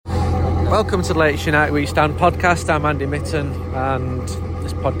Welcome to the latest United We Stand podcast. I'm Andy Mitten, and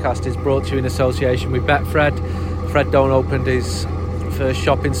this podcast is brought to you in association with Betfred. Fred Done opened his first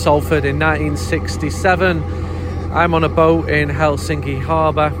shop in Salford in 1967. I'm on a boat in Helsinki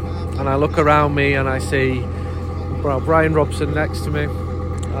Harbour, and I look around me and I see Brian Robson next to me,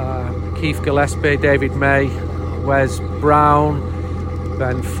 Keith Gillespie, David May, Wes Brown,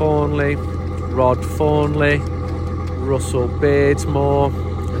 Ben Thornley, Rod Thornley, Russell Beardsmore,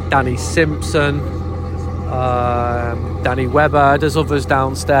 Danny Simpson, Danny Webber. There's others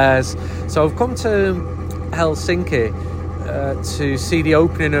downstairs. So I've come to Helsinki to see the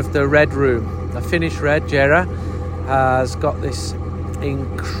opening of the Red Room. The Finnish Red, Jera, has got this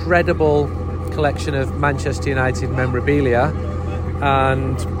incredible collection of Manchester United memorabilia,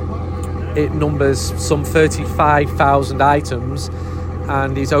 and it numbers some 35,000 items,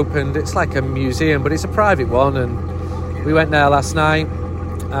 and he's opened, it's like a museum, but it's a private one, and we went there last night,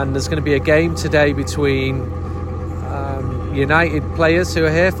 and there's going to be a game today between United players who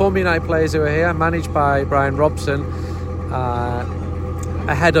are here, former United players who are here, managed by Brian Robson,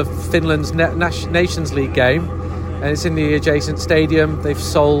 ahead of Finland's Nations League game, and it's in the adjacent stadium. They've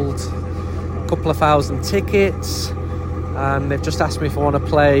sold a couple of thousand tickets, and they've just asked me if I want to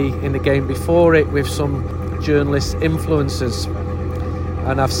play in the game before it with some journalist influencers,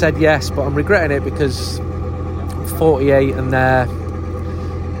 and I've said yes, but I'm regretting it because I'm 48 and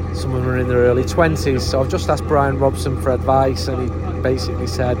some of them are in their early 20s. So I've just asked Brian Robson for advice, and he basically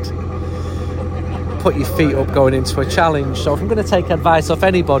said, put your feet up going into a challenge. So if I'm going to take advice off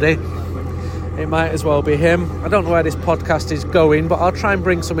anybody, it might as well be him. I don't know where this podcast is going, but I'll try and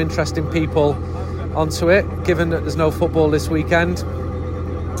bring some interesting people onto it, given that there's no football this weekend,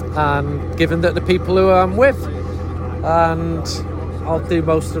 and given that the people who I'm with, and I'll do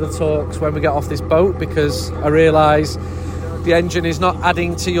most of the talks when we get off this boat, because I realise the engine is not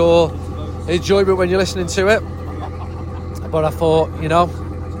adding to your enjoyment when you're listening to it. But I thought,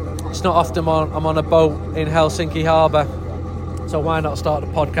 it's not often I'm on a boat in Helsinki Harbour, so why not start the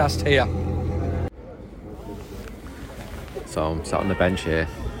podcast here? So I'm sat on the bench here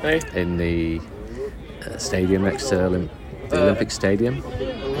in the stadium next to the Olympic Stadium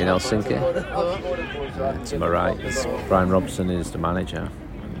in Helsinki. To my right is Brian Robson, is the manager.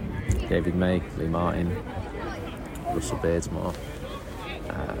 David May, Lee Martin, Russell Beardsmore,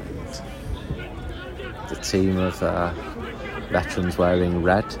 and the team of veterans wearing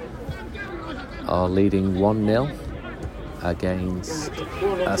red are leading 1-0 against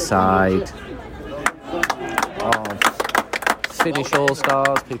a side of Finnish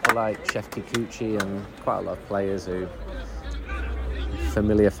all-stars, people like Chef Kikuchi, and quite a lot of players who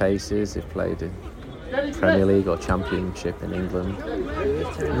familiar faces who've played in Premier League or Championship in England. And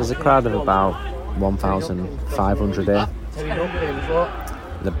there's a crowd of about 1,500 here.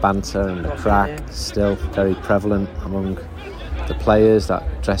 The banter and the crack still very prevalent among the players, that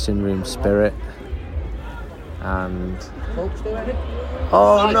dressing room spirit. And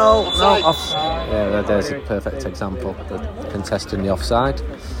there's a perfect example, the contesting the offside.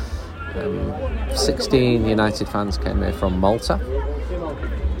 16 United fans came here from Malta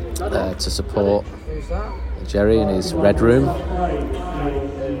to support Jerry in his Red Room,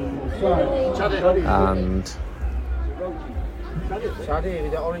 and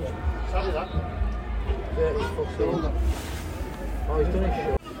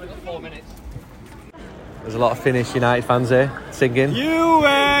there's a lot of Finnish United fans here singing. You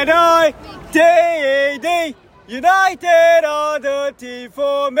and I, D, United are the team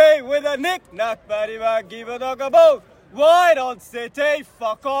for me, with a knick-knack, paddywhack, give a dog a bone. Why don't City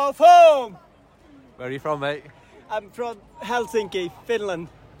fuck off home? Where are you from, mate? I'm from Helsinki, Finland.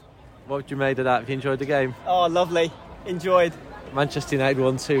 What have you made of that? Have you enjoyed the game? Oh, lovely. Enjoyed. Manchester United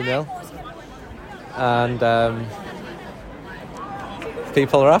won 2-0. And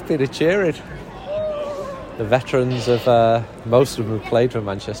people are happy, they're cheering. The veterans of most of them have played for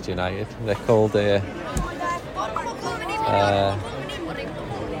Manchester United. They're called the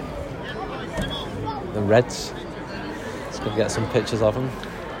Reds. Let's go get some pictures of them.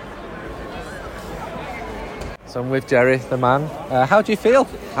 So I'm with Jerry, the man. How do you feel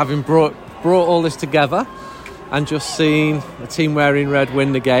having brought all this together and just seen the team wearing red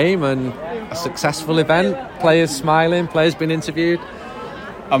win the game, and a successful event, players smiling, players being interviewed?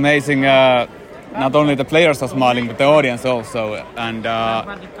 Amazing. Not only the players are smiling, but the audience also. And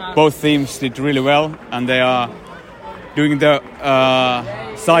both teams did really well, and they are doing the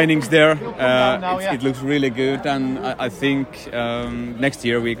signings there. It looks really good, and I think next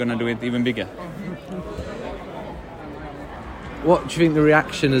year we're going to do it even bigger. What do you think the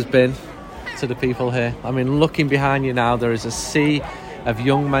reaction has been to the people here? I mean, looking behind you now, there is a sea of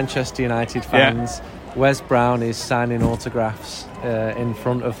young Manchester United fans. Yeah. Wes Brown is signing autographs in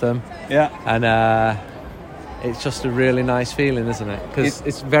front of them. Yeah. And it's just a really nice feeling, isn't it? Because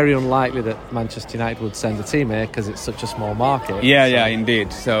it's very unlikely that Manchester United would send a team here because it's such a small market. Yeah,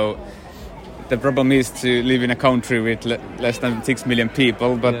 indeed. So the problem is to live in a country with less than 6 million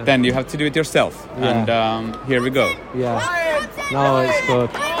people, but then you have to do it yourself. Yeah. And here we go. Yeah. No, it's good.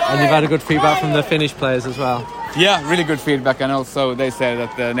 And you've had a good feedback from the Finnish players as well. Yeah, really good feedback, and also they said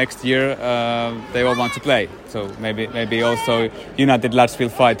that next year they all want to play. So maybe also United lads will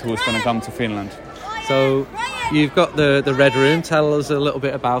fight who's going to come to Finland. So you've got the Red Room. Tell us a little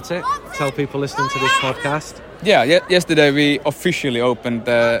bit about it. Tell people listening to this podcast. Yeah, yesterday we officially opened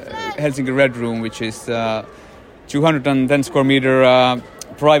the Helsinki Red Room, which is 210 square meter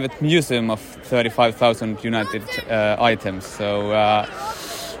private museum of 35,000 United items. So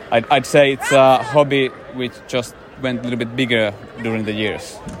I'd say it's a hobby which just went a little bit bigger during the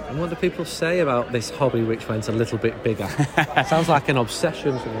years. And what do people say about this hobby which went a little bit bigger? Sounds like an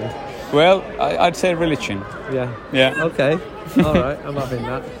obsession to me. Well, I'd say religion. Yeah. Okay. All right, I'm having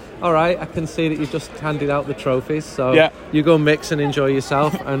that. All right, I can see that you've just handed out the trophies, so you go mix and enjoy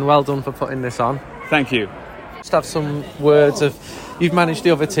yourself, and well done for putting this on. Thank you. Just have some words of, you've managed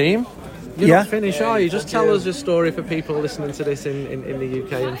the other team. You're not Finnish, are you? Just tell us your story for people listening to this in the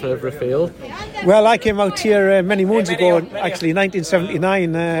UK and further afield. Well, I came out here many moons ago, actually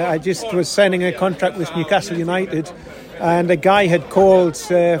 1979. I just was signing a contract with Newcastle United, and a guy had called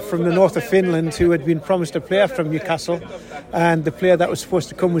from the north of Finland who had been promised a player from Newcastle, and the player that was supposed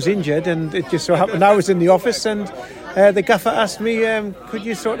to come was injured, and it just so happened I was in the office, and the gaffer asked me, could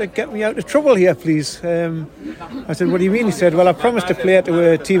you sort of get me out of trouble here, please? I said, what do you mean? He said, well, I promised a player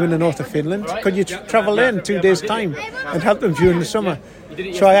to a team in the north of Finland. Could you travel there in 2 days' time and help them during the summer?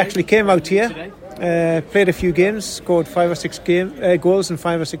 So I actually came out here, played a few games, scored 5 or 6 goals in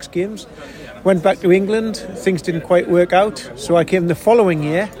 5 or 6 games. Went back to England, things didn't quite work out, so I came the following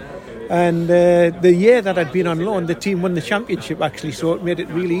year. And the year that I'd been on loan, the team won the championship actually, so it made it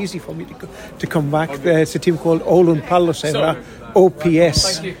really easy for me to come back. It's a team called Oulun Palloseura.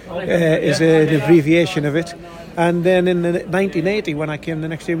 OPS is an abbreviation of it. And then in 1980, when I came the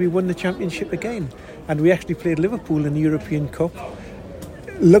next year, we won the championship again. And we actually played Liverpool in the European Cup.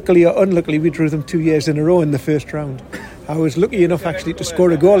 Luckily or unluckily, we drew them 2 years in a row in the first round. I was lucky enough actually to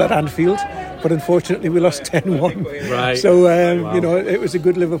score a goal at Anfield, but unfortunately we lost 10-1. Right. So, it was a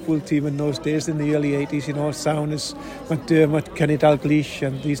good Liverpool team in those days, in the early 80s, Souness, McDermott, Kenny Dalglish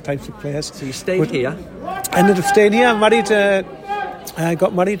and these types of players. So you stayed here? I ended up staying here, married,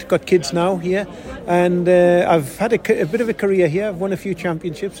 got married, got kids now here, and I've had a bit of a career here. I've won a few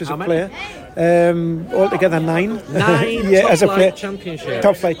championships as a player. Altogether 9. 9 as a player. Championships.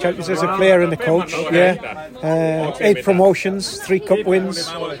 Top flight champions as a player and a coach. Okay. 8 promotions, 3 cup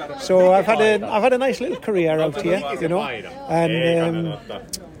wins. So I've had a nice little career out here, and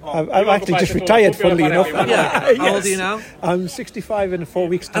I've actually just retired, funnily enough. Yeah. How old are you now? I'm 65 in 4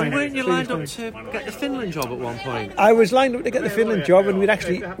 weeks' time. And weren't you lined up to get the Finland job at one point? I was lined up to get the Finland job, and we'd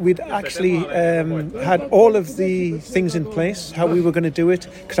actually had all of the things in place, how we were going to do it,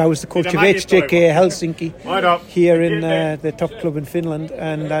 because I was the coach of HJK Helsinki here in the top club in Finland,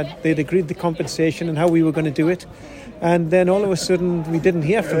 and they'd agreed the compensation and how we were going to do it. And then all of a sudden we didn't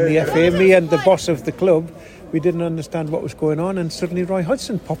hear from the FA, me and the boss of the club. We didn't understand what was going on, and suddenly Roy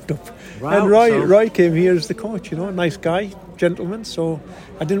Hodgson popped up. Wow, and Roy came here as the coach, nice guy, gentleman, so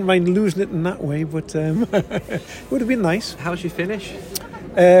I didn't mind losing it in that way, but it would have been nice. How's your finish?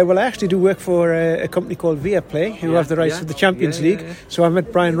 Well, I actually do work for a company called Viaplay, who have the rights to the Champions League. So I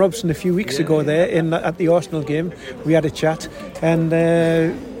met Brian Robson a few weeks ago there at the Arsenal game. We had a chat, and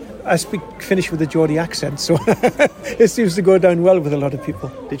I speak Finnish with a Geordie accent, so it seems to go down well with a lot of people.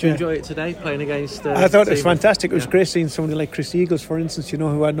 Did you enjoy it today, playing against I thought it was fantastic. It was great seeing somebody like Chris Eagles, for instance,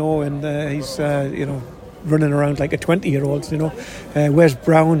 who I know, and he's, running around like a 20-year-old, Wes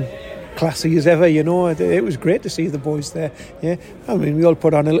Brown, classy as ever, It was great to see the boys there, I mean, we all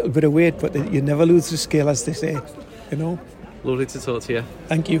put on a little bit of weight, but you never lose the skill, as they say, Lovely to talk to you.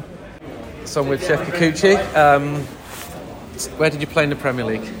 Thank you. So I'm with Chef Kikuchi. Where did you play in the Premier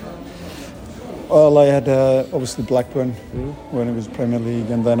League? Well, I had obviously Blackburn when it was Premier League,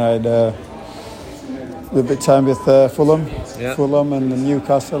 and then I had a bit time with Fulham and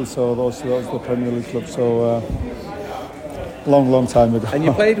Newcastle. So those were the Premier League clubs. So long time ago. And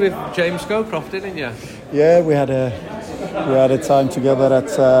you played with James Scowcroft, didn't you? Yeah, we had a time together at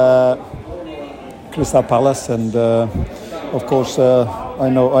Crystal Palace, and of course I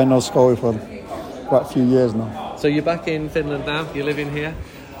know Scowy for quite a few years now. So you're back in Finland now? You're living here?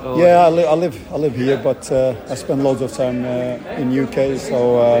 Or? Yeah, I live here, but I spend loads of time in UK.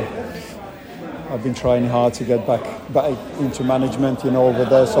 So I've been trying hard to get back into management, over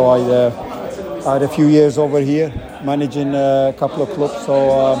there. So I had a few years over here managing a couple of clubs.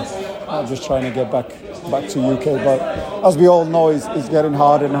 So I'm just trying to get back to UK. But as we all know, it's getting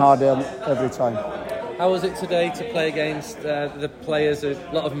harder and harder every time. How was it today to play against the players, a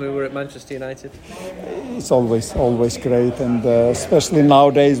lot of them who were at Manchester United? It's always great, and especially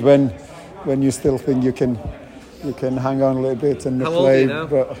nowadays when you still think you can hang on a little bit and How play. old are you now?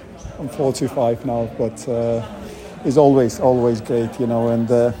 But I'm 45 now, but it's always great, and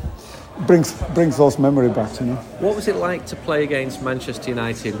brings those memories back. What was it like to play against Manchester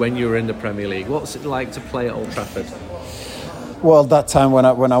United when you were in the Premier League? What was it like to play at Old Trafford? Well, that time when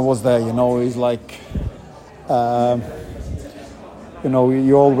I was there, it's like.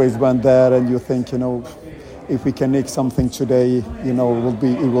 You always went there and you think, if we can nick something today, it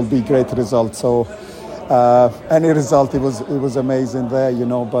will be great result. So any result, it was amazing there,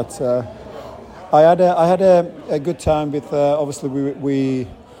 But I had a good time with. Obviously,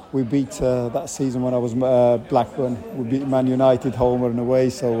 we beat that season when I was Blackburn. We beat Man United home and away.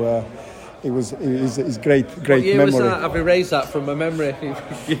 So. It's great what year memory. Was that? I've erased that from my memory.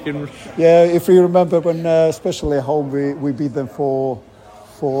 Yeah, if you remember when, especially at home, we beat them 4-3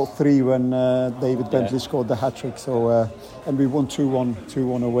 when David Bentley scored the hat-trick. So and we won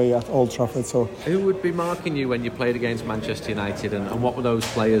 2-1 away at Old Trafford. So who would be marking you when you played against Manchester United, and what were those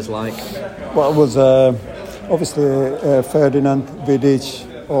players like? Well, it was obviously Ferdinand, Vidic,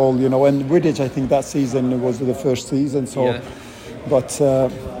 all, and Vidic, I think that season was the first season. So, yeah. But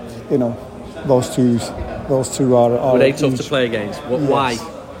those two are. Were they tough to play against? Yes. Why?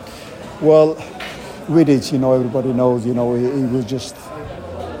 Well, Vidic, everybody knows, he was just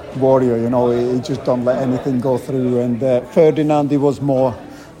warrior, he just don't let anything go through. And Ferdinand, he was more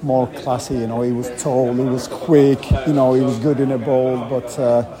classy, he was tall, he was quick, he was good in a ball. But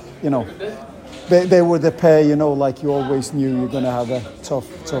they were the pair, like you always knew you're going to have a tough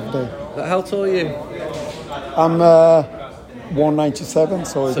day. How tall are you? I'm 197,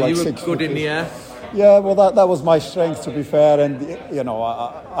 so it's like 6 you were 6 good foot. in the air? Yeah, well, that was my strength, to be fair, and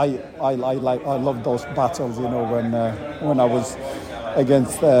I love those battles. When I was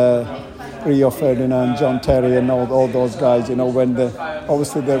against Rio Ferdinand, John Terry, and all those guys. When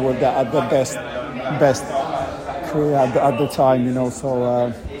obviously they were at the best career at the time.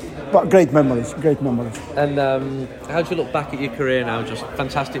 So, but great memories. And how do you look back at your career now? Just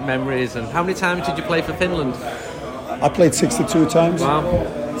fantastic memories. And how many times did you play for Finland? I played 62 times. Wow.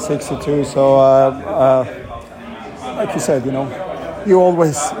 62. So, like you said, you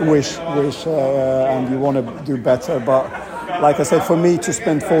always wish, and you want to do better. But like I said, for me to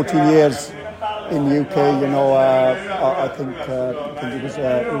spend 14 years in the UK, I think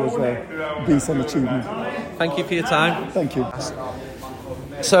it was a decent achievement. Thank you for your time. Thank you.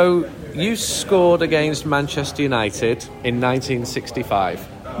 So, you scored against Manchester United in 1965.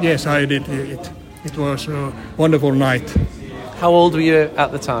 Yes, I did it. It was a wonderful night. How old were you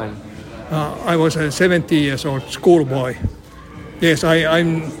at the time? I was a 70 years old schoolboy. Yes,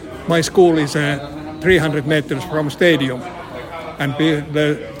 my school is 300 meters from stadium, and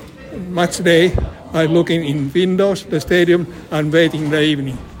the match day I'm looking in windows the stadium and waiting the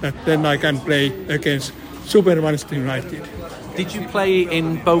evening that then I can play against Super Manchester United. Did you play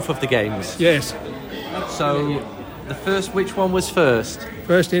in both of the games? Yes. So the first, which one was first?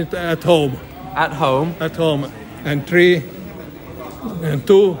 First at home. At home? At home. And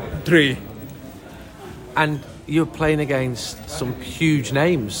 2-3. And you were playing against some huge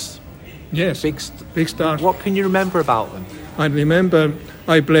names. Yes, big stars. What can you remember about them? I remember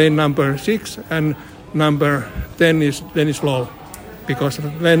I played number 6 and number 10 is Dennis Lowe, because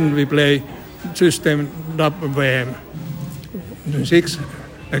when we play system WM 6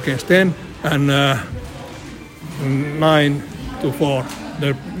 against 10 and 9-4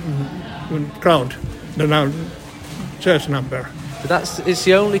 the crowd, the church number. It's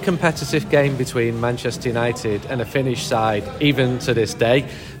the only competitive game between Manchester United and a Finnish side, even to this day.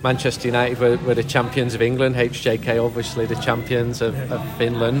 Manchester United were the champions of England, HJK obviously the champions of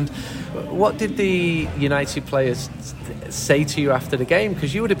Finland. What did the United players say to you after the game?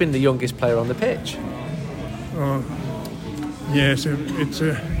 Because you would have been the youngest player on the pitch. Yes, it's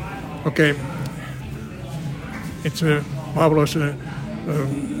okay. It's a marvelous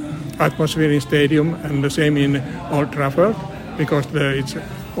atmosphere in stadium, and the same in Old Trafford, because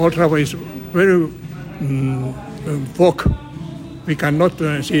Old Trafford is very fog. We cannot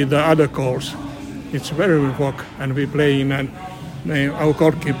see the other goals. It's very fog, and we play in, and our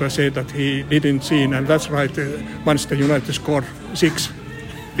goalkeeper said that he didn't see, and that's right. Manchester United scored 6.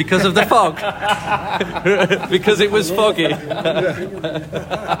 Because of the fog? Because it was foggy? I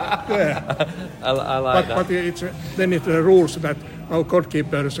like that. But then it's the rules that our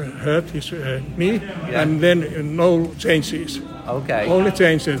goalkeeper hurt his knee, and then no changes. Okay. Only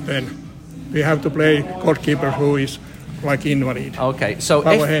changes then. We have to play goalkeeper who is like invalid. Okay, so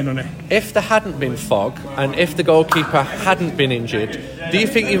if there hadn't been fog and if the goalkeeper hadn't been injured, do you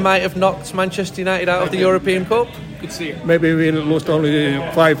think you might have knocked Manchester United out of the European Cup? Could see. Maybe we lost only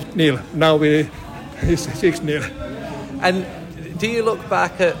 5-0. Now it's 6-0. And do you look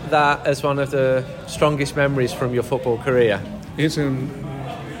back at that as one of the strongest memories from your football career? It's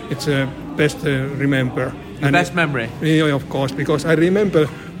best to remember. The best memory? Yeah, of course, because I remember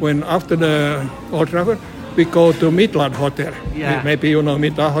when after the Old Trafford, we go to Midland Hotel. Yeah. Maybe you know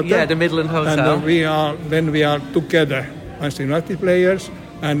Midland Hotel. Yeah, the Midland Hotel. And we are together, Manchester United players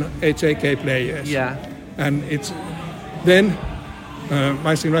and HJK players. Yeah. And it's then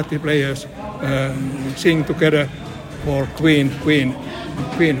Manchester United players sing together for Queen.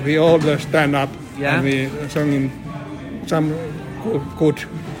 We all stand up and we sing some good.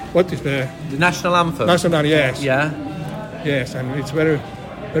 What is the national anthem? National, yes. Yeah. Yes, and it's very,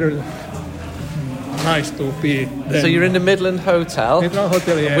 very nice to be there. So you're in the Midland Hotel. Midland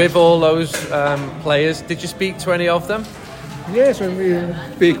Hotel, yes. With all those players. Did you speak to any of them? Yes, and we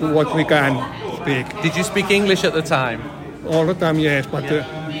speak what we can speak. Did you speak English at the time? All the time, yes, but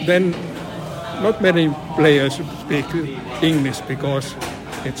then not many players speak English because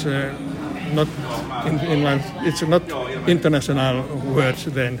it's not in Finland. It's not international words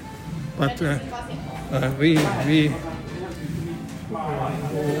then, but we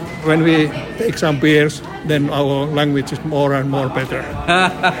when we take some beers, then our language is more and more better.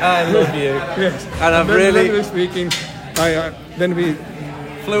 I love you. Yes, and I'm really speaking. Then we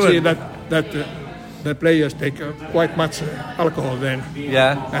fluent. See that the players take quite much alcohol then.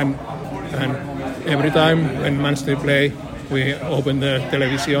 Yeah. And every time when Manchester play, we open the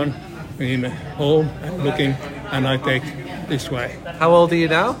television in home and looking, and I take this way. How old are you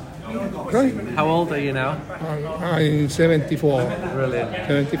now? Right. How old are you now? I'm 74. Brilliant.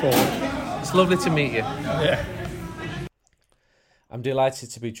 74. It's lovely to meet you. Yeah. I'm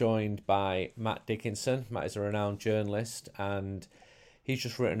delighted to be joined by Matt Dickinson. Matt is a renowned journalist and he's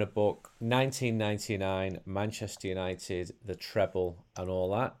just written a book, 1999, Manchester United, the treble and all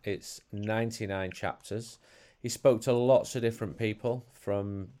that. It's 99 chapters. He spoke to lots of different people,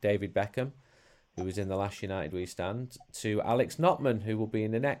 from David Beckham, who was in the last United We Stand, to Alex Notman, who will be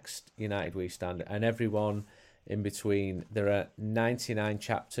in the next United We Stand, and everyone in between. There are 99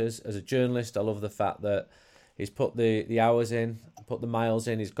 chapters. As a journalist, I love the fact that he's put the hours in, put the miles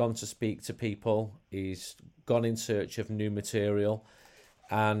in, he's gone to speak to people, he's gone in search of new material,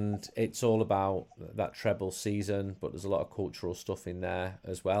 and it's all about that treble season, but there's a lot of cultural stuff in there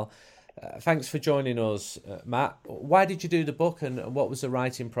as well. Thanks for joining us, Matt. Why did you do the book, and what was the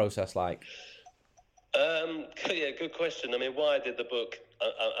writing process like? Yeah, good question. I mean, why I did the book?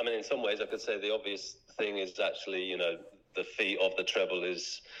 I mean, in some ways, I could say the obvious thing is actually, the feat of the treble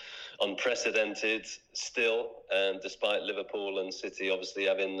is unprecedented still, and despite Liverpool and City obviously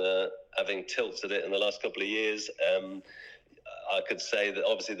having tilted it in the last couple of years, I could say that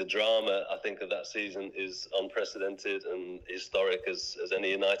obviously the drama, I think, of that season is unprecedented and historic as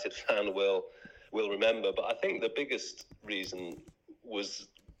any United fan will remember. But I think the biggest reason was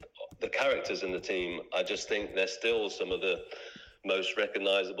the characters in the team. I just think they're still some of the most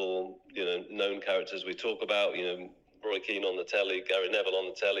recognisable, known characters we talk about. Roy Keane on the telly, Gary Neville on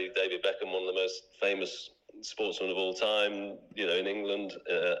the telly, David Beckham, one of the most famous sportsmen of all time, in England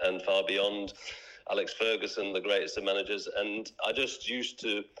and far beyond. Alex Ferguson, the greatest of managers. And I just used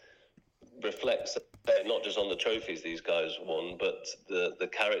to reflect not just on the trophies these guys won, but the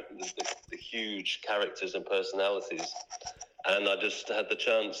huge characters and personalities. And I just had the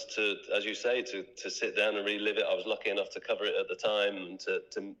chance to, as you say, to sit down and relive it. I was lucky enough to cover it at the time and to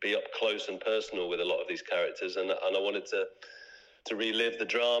be up close and personal with a lot of these characters. And I wanted to relive the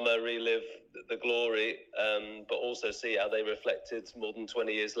drama, relive the glory, but also see how they reflected more than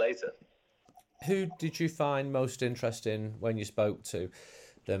 20 years later. Who did you find most interesting when you spoke to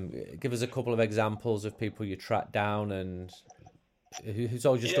them? Give us a couple of examples of people you tracked down and who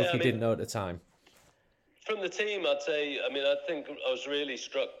told you stuff you didn't know at the time. From the team, I'd say, I think I was really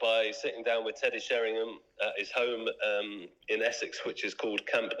struck by sitting down with Teddy Sheringham at his home in Essex, which is called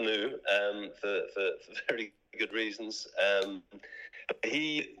Camp Nou, for very good reasons.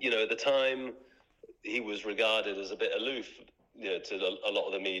 He, at the time, he was regarded as a bit aloof, to a lot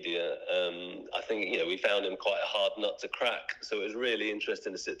of the media. I think, we found him quite a hard nut to crack. So it was really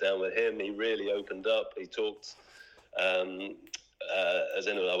interesting to sit down with him. He really opened up. He talked as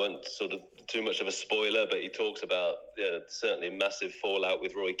anyone, I won't sort of too much of a spoiler, but he talks about certainly massive fallout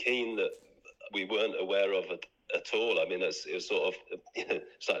with Roy Keane that we weren't aware of at all. I mean, it was sort of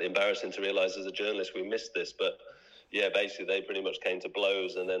slightly embarrassing to realise as a journalist we missed this, but yeah, basically they pretty much came to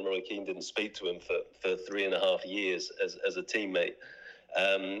blows, and then Roy Keane didn't speak to him for 3.5 years as a teammate.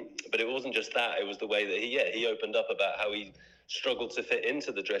 But it wasn't just that; it was the way that he opened up about how he struggled to fit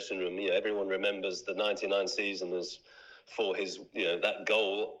into the dressing room. Everyone remembers the '99 season as for his that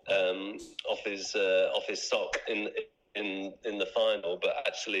goal off his sock in the final, but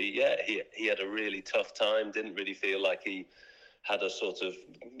actually he had a really tough time. Didn't really feel like he had a sort of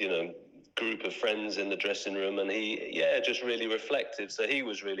group of friends in the dressing room, and he just really reflective. So he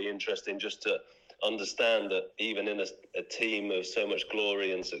was really interesting just to understand that even in a team of so much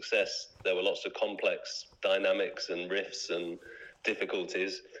glory and success, there were lots of complex dynamics and rifts and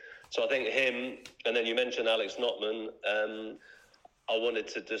difficulties. So I think him, and then you mentioned Alex Notman. I wanted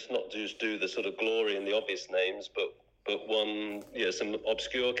to not just do the sort of glory and the obvious names, but one, some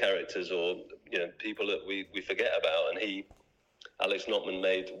obscure characters or people that we forget about. And Alex Notman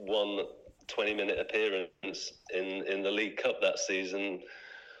made one 20-minute appearance in the League Cup that season.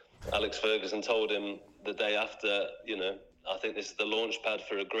 Alex Ferguson told him the day after, I think this is the launch pad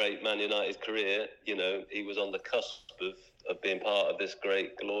for a great Man United career. He was on the cusp of being part of this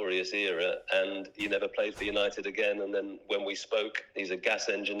great, glorious era, and he never played for United again. And then when we spoke, he's a gas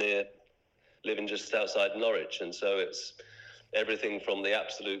engineer living just outside Norwich. And so it's everything from the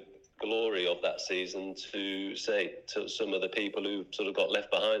absolute glory of that season to some of the people who sort of got left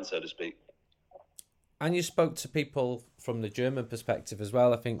behind, so to speak. And you spoke to people from the German perspective as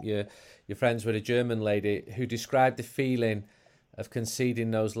well. I think you're friends with a German lady who described the feeling of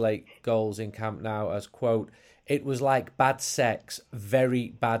conceding those late goals in Camp Nou as, quote, "It was like bad sex, very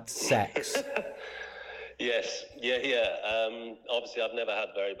bad sex." Yes, obviously, I've never had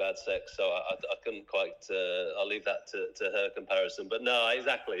very bad sex, so I couldn't quite. I'll leave that to her comparison. But no,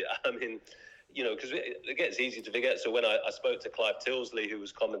 exactly. I mean, because it gets easy to forget. So when I spoke to Clive Tilsley, who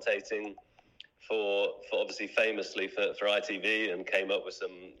was commentating for obviously famously for ITV, and came up with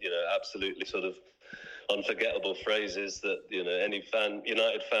some absolutely sort of unforgettable phrases that any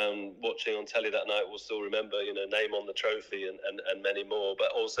United fan watching on telly that night will still remember. Name on the trophy and many more.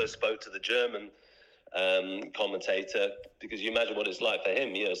 But also spoke to the German commentator, because you imagine what it's like for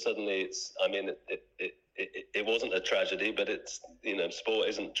him. Suddenly it wasn't a tragedy, but it's sport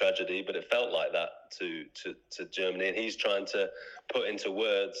isn't tragedy, but it felt like that to Germany, and he's trying to put into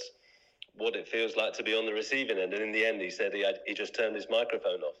words what it feels like to be on the receiving end. And in the end, he said he just turned his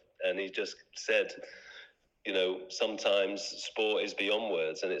microphone off, and he just said, sometimes sport is beyond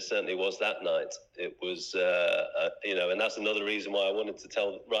words, and it certainly was that night. It was, and that's another reason why I wanted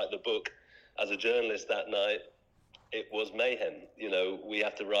to write the book. As a journalist that night, it was mayhem. We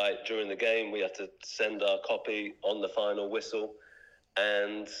have to write during the game, we have to send our copy on the final whistle,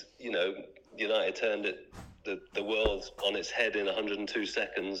 and United turned the world on its head in 102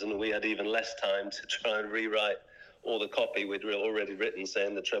 seconds, and we had even less time to try and rewrite all the copy we'd already written,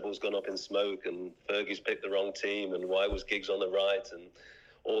 saying the treble's gone up in smoke, and Fergie's picked the wrong team, and why was Giggs on the right, and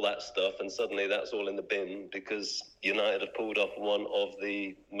all that stuff. And suddenly that's all in the bin, because United have pulled off one of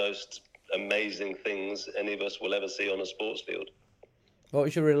the most amazing things any of us will ever see on a sports field. What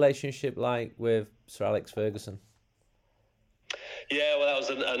was your relationship like with Sir Alex Ferguson? Yeah, well, that was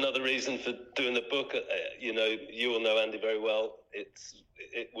another reason for doing the book. You will know Andy very well.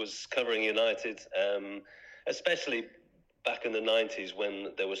 It was covering United, especially back in the 90s,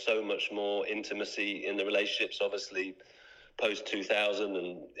 when there was so much more intimacy in the relationships, obviously post 2000,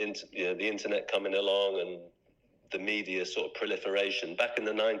 and the internet coming along and the media sort of proliferation. Back in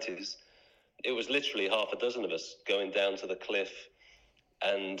the 90s, it was literally half a dozen of us going down to the cliff,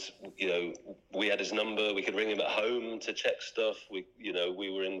 and we had his number. We could ring him at home to check stuff. We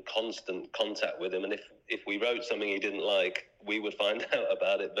were in constant contact with him, and if we wrote something he didn't like, we would find out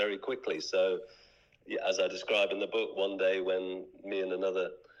about it very quickly. So, as I describe in the book, one day when me and another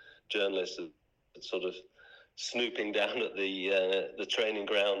journalist were sort of snooping down at the training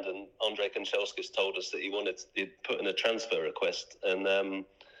ground, and Andre Kanchelskis told us that he'd put in a transfer request, and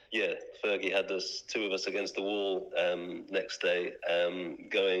Fergie had two of us against the wall next day,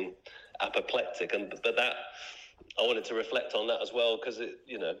 going apoplectic. But that, I wanted to reflect on that as well, because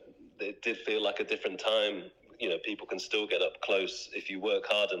it did feel like a different time. People can still get up close if you work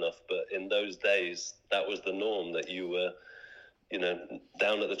hard enough, but in those days, that was the norm, that you were,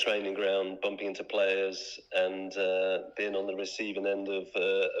 down at the training ground, bumping into players, and being on the receiving end of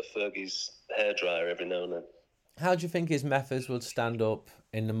Fergie's hairdryer every now and then. How do you think his methods would stand up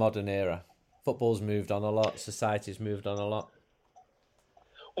in the modern era? Football's moved on a lot, society's moved on a lot.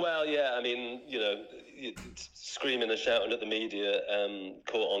 Well, yeah, I mean, screaming and shouting at the media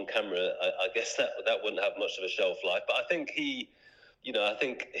caught on camera, I guess that wouldn't have much of a shelf life. But I think I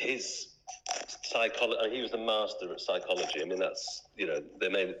think his psychology, I mean, he was the master at psychology. I mean, that's,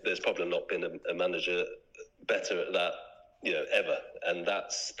 there's probably not been a manager better at that, ever. And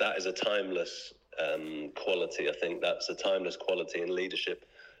that is a timeless quality. I think that's a timeless quality in leadership,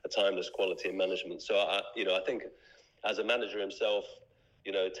 a timeless quality in management. So, I think as a manager himself,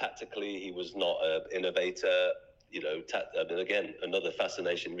 tactically, he was not an innovator. Again, another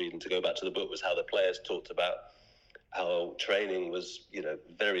fascination reading, to go back to the book, was how the players talked about how training was,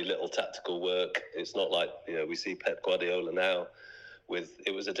 very little tactical work. It's not like, we see Pep Guardiola now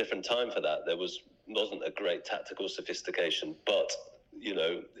it was a different time for that. There wasn't a great tactical sophistication, but,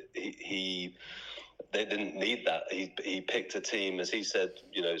 they didn't need that. He picked a team, as he said,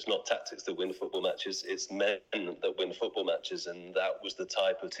 it's not tactics that win football matches, it's men that win football matches. And that was the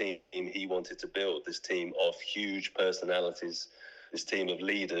type of team he wanted to build, this team of huge personalities, this team of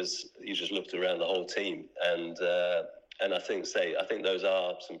leaders. You just looked around the whole team. And I think those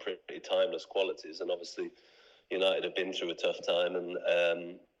are some pretty timeless qualities. And obviously United have been through a tough time,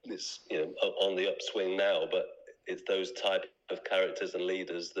 and it's, on the upswing now, but it's those type of characters and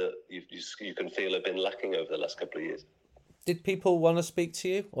leaders that you can feel have been lacking over the last couple of years. Did people want to speak to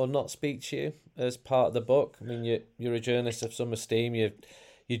you or not speak to you as part of the book? I mean, you're a journalist of some esteem.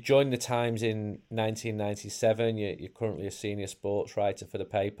 You joined the Times in 1997. You're currently a senior sports writer for the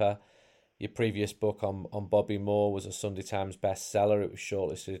paper. Your previous book on Bobby Moore was a Sunday Times bestseller. It was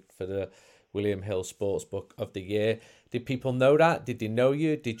shortlisted for the William Hill Sports Book of the Year. Did people know that? Did they know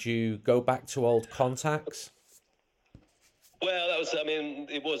you? Did you go back to old contacts? Well,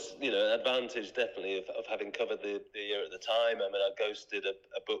 it was, an advantage definitely of having covered the year at the time. I mean, I ghosted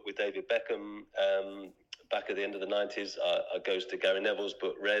a book with David Beckham back at the end of the 90s. I ghosted Gary Neville's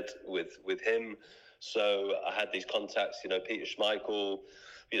book, Red, with him. So I had these contacts, Peter Schmeichel,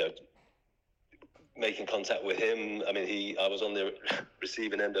 making contact with him. I mean, I was on the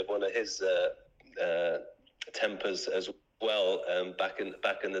receiving end of one of his tempers as well back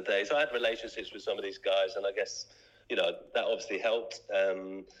in the day. So I had relationships with some of these guys, and I guess, that obviously helped.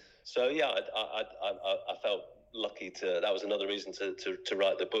 So yeah, I felt lucky that was another reason to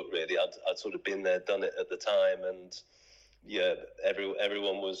write the book, really. I'd sort of been there, done it at the time, and yeah,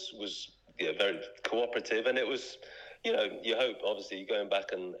 everyone was very cooperative, and it was, you hope, obviously, going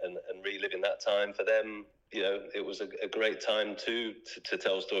back and reliving that time for them, it was a great time to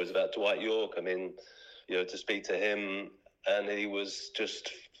tell stories about Dwight Yorke. I mean, to speak to him, and he was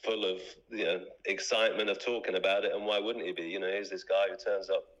just full of, excitement of talking about it. And why wouldn't he be? Here's this guy who turns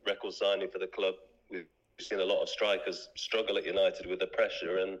up, record signing for the club. We've seen a lot of strikers struggle at United with the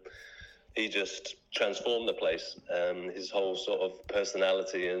pressure, and he just transformed the place. His whole sort of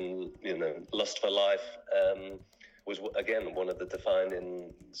personality and, lust for life was, again, one of the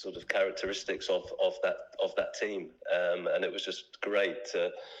defining sort of characteristics of that team. And it was just great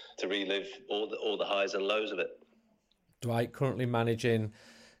to relive all the highs and lows of it. Dwight currently managing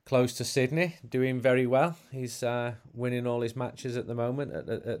close to Sydney, doing very well. He's winning all his matches at the moment at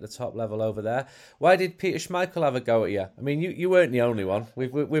the top level over there. Why did Peter Schmeichel have a go at you? I mean, you weren't the only one.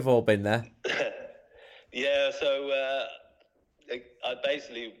 We've all been there. Yeah, so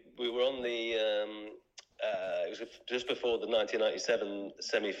we were on the it was just before the 1997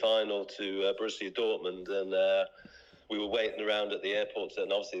 semi-final to Borussia Dortmund, and we were waiting around at the airport,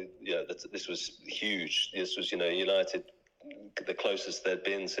 and obviously, this was huge. This was, United, the closest they'd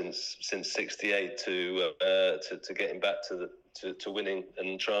been since '68 to getting back to winning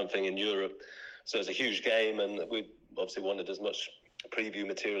and triumphing in Europe. So it was a huge game, and we obviously wanted as much preview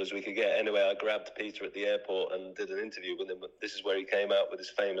material as we could get. Anyway, I grabbed Peter at the airport and did an interview with him. This is where he came out with his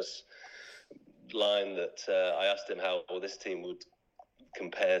famous line that I asked him how this team would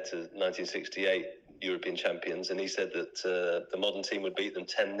compare to 1968 European champions, and he said that the modern team would beat them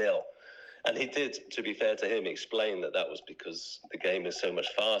 10-0. And he did, to be fair to him, explain that was because the game is so much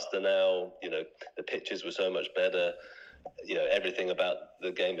faster now, the pitches were so much better, everything about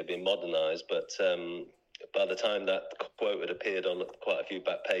the game had been modernised. But by the time that quote had appeared on quite a few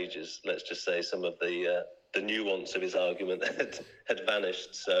back pages, let's just say some of the nuance of his argument had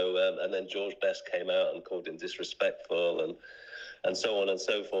vanished. So, and then George Best came out and called him disrespectful and so on and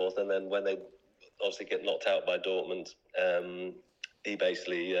so forth. And then when they obviously get knocked out by Dortmund, he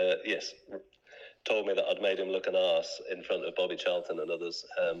basically, told me that I'd made him look an arse in front of Bobby Charlton and others.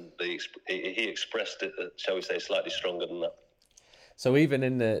 But he expressed it, shall we say, slightly stronger than that. So even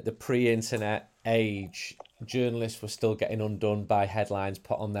in the pre-internet age, journalists were still getting undone by headlines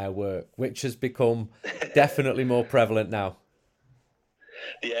put on their work, which has become definitely more prevalent now.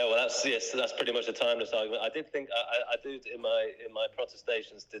 Yeah, well, that's pretty much a timeless argument. I did think I do in my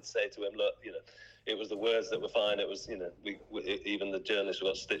protestations did say to him, look, it was the words that were fine. It was, we even the journalists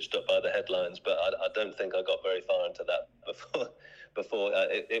got stitched up by the headlines, but I don't think I got very far into that before.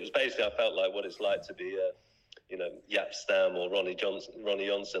 It was basically, I felt like what it's like to be Jaap Stam or Ronnie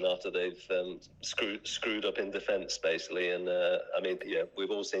Johnson after they've screwed up in defence, basically. And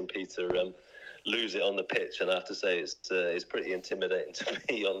we've all seen Peter lose it on the pitch, and I have to say it's pretty intimidating to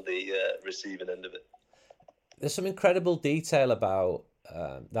me on the receiving end of it. There's some incredible detail about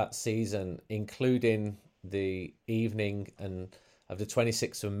that season, including the evening of the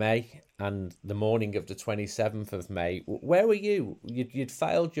 26th of May and the morning of the 27th of May. Where were you? You'd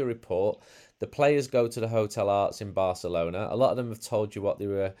filed your report. The players go to the Hotel Arts in Barcelona. A lot of them have told you what they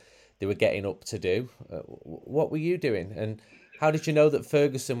were getting up to do. What were you doing? And how did you know that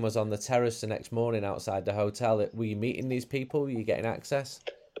Ferguson was on the terrace the next morning outside the hotel? Were you meeting these people? Were you getting access?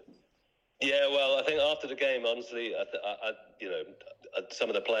 Yeah, well, I think after the game, honestly, some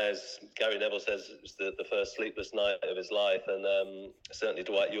of the players, Gary Neville says it was the first sleepless night of his life, and certainly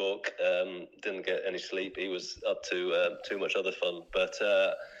Dwight York didn't get any sleep. He was up to too much other fun. But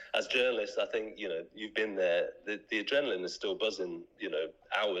as journalists, I think, you've been there. The adrenaline is still buzzing,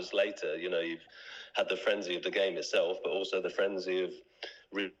 hours later. You've had the frenzy of the game itself, but also the frenzy of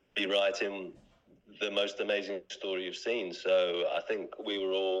rewriting the most amazing story you've seen. So I think we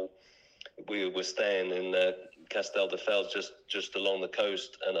were staying in Castelldefels, just along the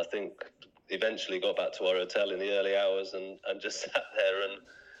coast, and I think eventually got back to our hotel in the early hours and just sat there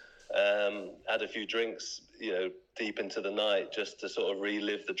and had a few drinks, deep into the night, just to sort of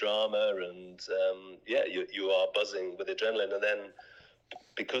relive the drama. And you are buzzing with adrenaline. And then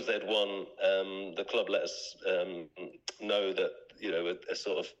because they'd won, the club let us know that a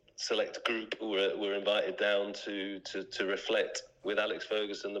sort of select group were invited down to reflect with Alex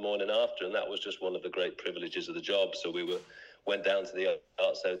Ferguson the morning after, and that was just one of the great privileges of the job. So we went down to the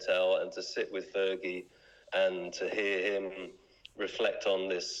Arts Hotel, and to sit with Fergie and to hear him reflect on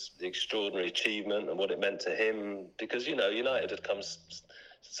this extraordinary achievement and what it meant to him, because United had come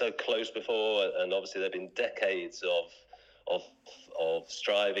so close before, and obviously there've been decades of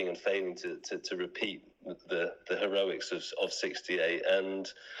striving and failing to repeat the heroics of 68.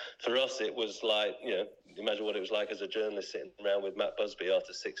 And for us, it was like, imagine what it was like as a journalist sitting around with Matt Busby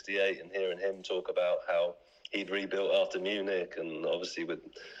after 68 and hearing him talk about how he'd rebuilt after Munich, and obviously with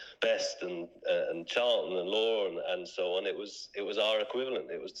Best and Charlton and Law and so on. It was our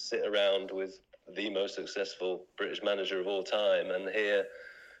equivalent. It was to sit around with the most successful British manager of all time and hear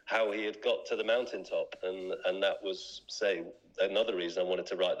how he had got to the mountaintop. And that was, say, another reason I wanted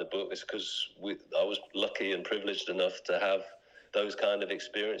to write the book, is because I was lucky and privileged enough to have those kind of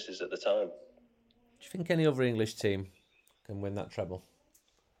experiences at the time. Do you think any other English team can win that treble?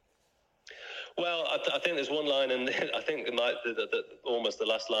 Well, I think there's one line, and I think almost the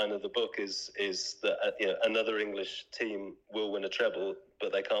last line of the book is that another English team will win a treble,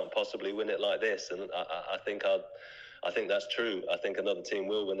 but they can't possibly win it like this. And I think that's true. I think another team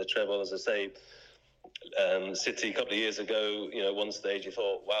will win the treble. As I say, City a couple of years ago, one stage you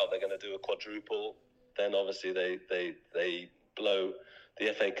thought, wow, they're going to do a quadruple. Then obviously they blow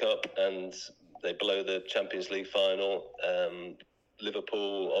the FA Cup and they blow the Champions League final.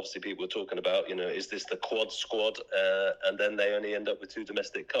 Liverpool, obviously people were talking about, is this the quad squad? And then they only end up with 2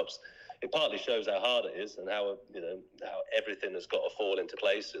 domestic cups. It partly shows how hard it is and how everything has got to fall into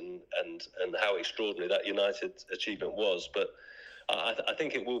place and how extraordinary that United achievement was. But I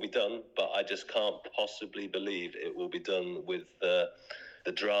think it will be done, but I just can't possibly believe it will be done with the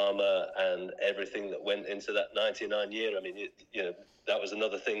drama and everything that went into that 99 year. I mean, that was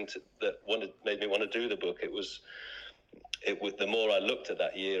another thing that made me want to do the book. The more I looked at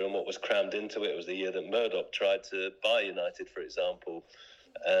that year and what was crammed into it, was the year that Murdoch tried to buy United, for example,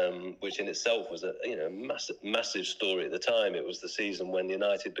 which in itself was a massive story at the time. It was the season when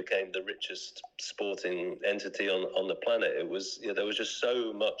United became the richest sporting entity on the planet. It was there was just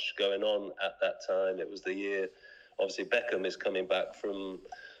so much going on at that time. It was the year, obviously Beckham is coming back from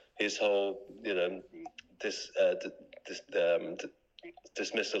his whole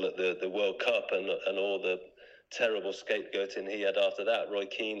dismissal at the World Cup and all the terrible scapegoating he had after that. Roy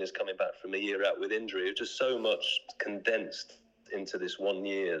Keane is coming back from a year out with injury. It was just so much condensed into this 1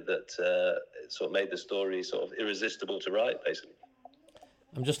 year that it sort of made the story sort of irresistible to write, basically.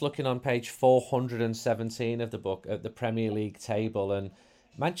 I'm just looking on page 417 of the book at the Premier League table, and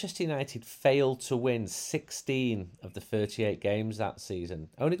Manchester United failed to win 16 of the 38 games that season.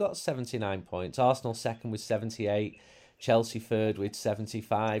 Only got 79 points. Arsenal second with 78. Chelsea third with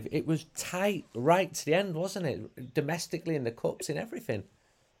 75. It was tight right to the end, wasn't it? Domestically in the cups, in everything.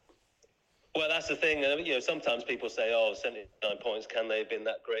 Well, that's the thing. Sometimes people say, 79 points, can they have been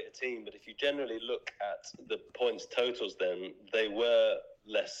that great a team? But if you generally look at the points totals, then they were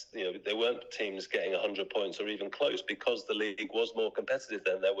less, they weren't teams getting 100 points or even close, because the league was more competitive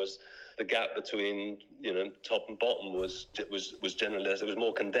then. There was the gap between, top and bottom was generally less. It was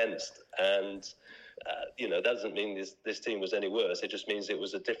more condensed. And, that doesn't mean this team was any worse. It just means it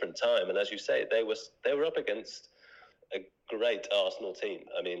was a different time. And as you say, they were up against a great Arsenal team.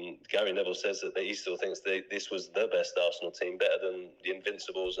 I mean, Gary Neville says that he still thinks this was the best Arsenal team, better than the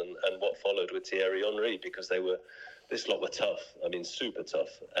Invincibles and what followed with Thierry Henry, because this lot were tough. I mean, super tough.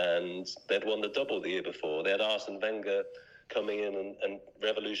 And they'd won the double the year before. They had Arsene Wenger coming in and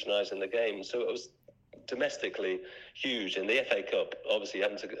revolutionising the game. So it was domestically huge. In the FA Cup, obviously,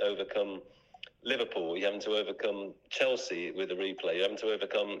 having to overcome Liverpool, you're having to overcome Chelsea with a replay, you're having to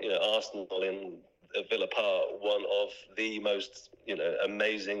overcome Arsenal in Villa Park, one of the most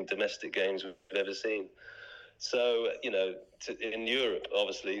amazing domestic games we've ever seen. So in Europe,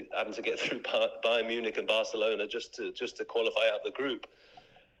 obviously having to get through Bayern Munich and Barcelona just to qualify out the group,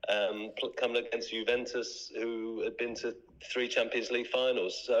 coming against Juventus, who had been to 3 Champions League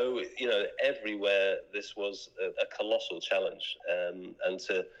finals. So everywhere this was a colossal challenge, and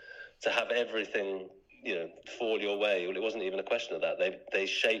to have everything fall your way. Well, it wasn't even a question of that. They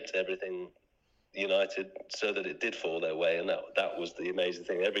shaped everything United so that it did fall their way, and that was the amazing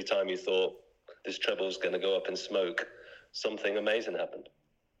thing. Every time you thought this treble's going to go up in smoke, something amazing happened.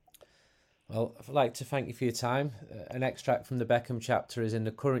 Well, I'd like to thank you for your time. An extract from the Beckham chapter is in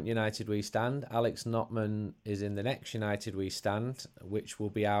the current United We Stand. Alex Notman is in the next United We Stand, which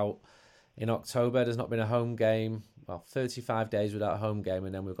will be out in October. There's not been a home game, 35 days without a home game,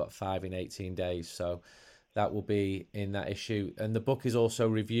 and then we've got 5 in 18 days. So that will be in that issue. And the book is also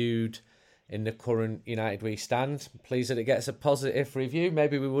reviewed in the current United We Stand. Pleased that it gets a positive review.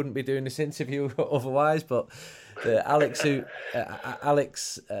 Maybe we wouldn't be doing this interview otherwise, but Alex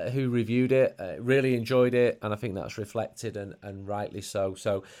who reviewed it really enjoyed it, and I think that's reflected, and rightly so.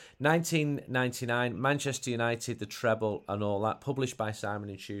 So 1999, Manchester United, the treble and all that, published by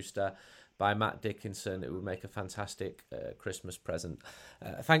Simon & Schuster, by Matt Dickinson. It would make a fantastic Christmas present.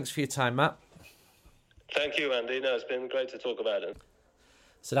 Thanks for your time, Matt. Thank you, Andy. No, it's been great to talk about it.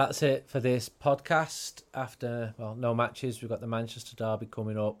 So that's it for this podcast. After, no matches, we've got the Manchester Derby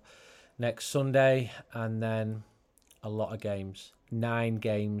coming up next Sunday, and then a lot of games. 9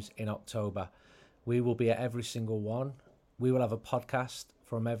 games in October. We will be at every single one. We will have a podcast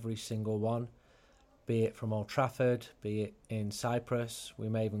from every single one, be it from Old Trafford, be it in Cyprus. We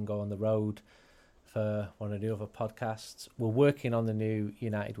may even go on the road for one of the other podcasts. We're working on the new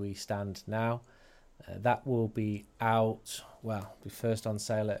United We Stand now. That will be out, be first on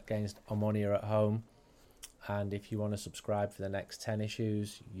sale against Omonia at home. And if you want to subscribe for the next 10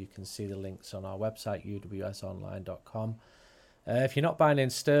 issues, you can see the links on our website, uwsonline.com. If you're not buying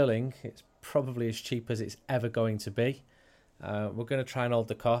in sterling, it's probably as cheap as it's ever going to be. We're going to try and hold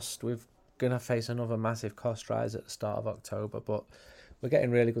the cost. We're going to face another massive cost rise at the start of October, but we're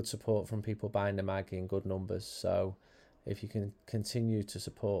getting really good support from people buying the mag in good numbers. So if you can continue to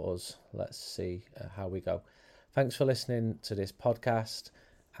support us, let's see how we go. Thanks for listening to this podcast.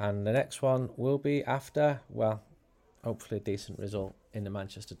 And the next one will be after, hopefully a decent result in the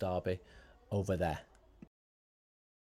Manchester Derby over there.